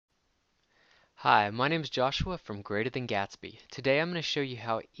Hi, my name is Joshua from Greater Than Gatsby. Today I'm going to show you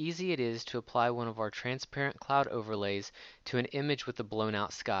how easy it is to apply one of our transparent cloud overlays to an image with a blown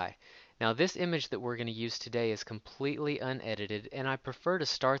out sky. Now this image that we're going to use today is completely unedited, and I prefer to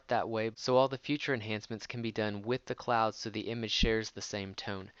start that way so all the future enhancements can be done with the cloud so the image shares the same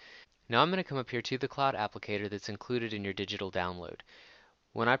tone. Now I'm going to come up here to the cloud applicator that's included in your digital download.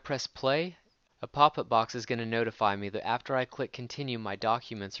 When I press play, a pop-up box is going to notify me that after I click continue, my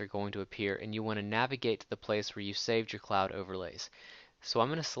documents are going to appear, and you want to navigate to the place where you saved your cloud overlays. So I'm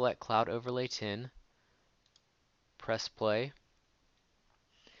going to select Cloud Overlay 10, press play,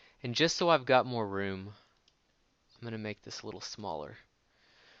 and just so I've got more room, I'm going to make this a little smaller.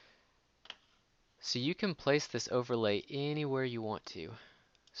 So you can place this overlay anywhere you want to.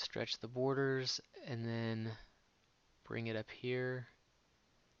 Stretch the borders and then bring it up here.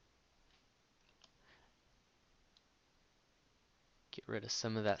 Get rid of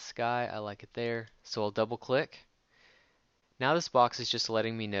some of that sky. I like it there. So I'll double click. Now this box is just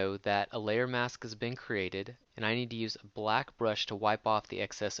letting me know that a layer mask has been created and I need to use a black brush to wipe off the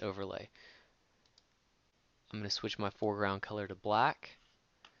excess overlay. I'm going to switch my foreground color to black,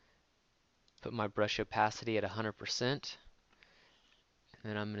 put my brush opacity at 100%, and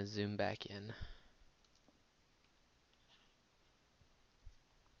then I'm going to zoom back in.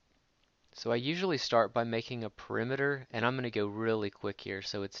 So I usually start by making a perimeter, and I'm going to go really quick here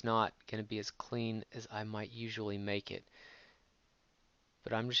so it's not going to be as clean as I might usually make it.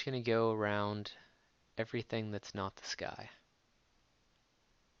 But I'm just going to go around everything that's not the sky.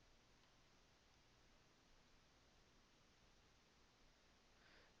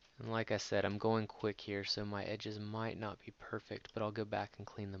 And like I said, I'm going quick here, so my edges might not be perfect, but I'll go back and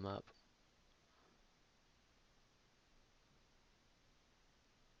clean them up.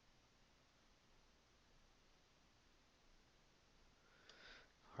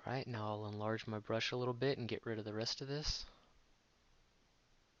 Alright, now I'll enlarge my brush a little bit and get rid of the rest of this.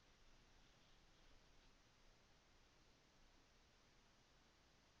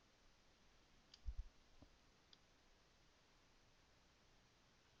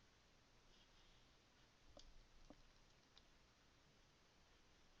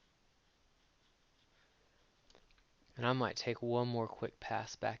 And I might take one more quick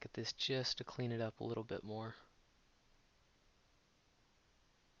pass back at this just to clean it up a little bit more.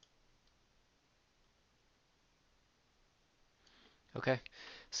 Okay,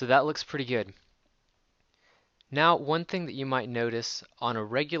 so that looks pretty good. Now, one thing that you might notice on a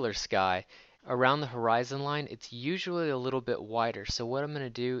regular sky, around the horizon line, it's usually a little bit wider. So what I'm going to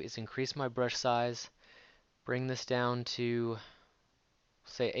do is increase my brush size, bring this down to,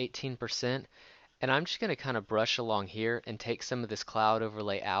 say, 18%, and I'm just going to kind of brush along here and take some of this cloud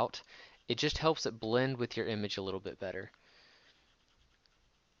overlay out. It just helps it blend with your image a little bit better.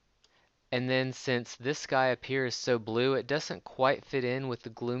 And then since this sky up here is so blue, it doesn't quite fit in with the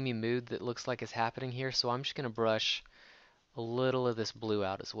gloomy mood that looks like is happening here, so I'm just going to brush a little of this blue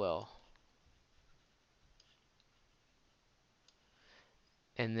out as well.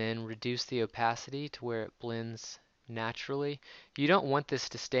 And then reduce the opacity to where it blends naturally. You don't want this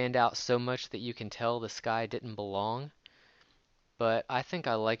to stand out so much that you can tell the sky didn't belong, but I think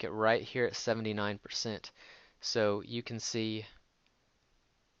I like it right here at 79%. So you can see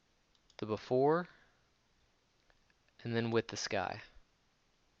the before and then with the sky.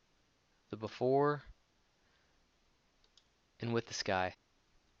 The before and with the sky.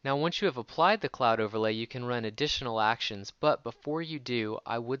 Now once you have applied the cloud overlay, you can run additional actions, but before you do,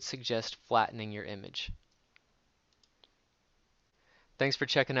 I would suggest flattening your image. Thanks for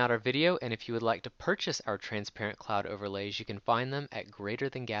checking out our video, and if you would like to purchase our transparent cloud overlays, you can find them at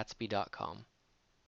greaterthangatsby.com.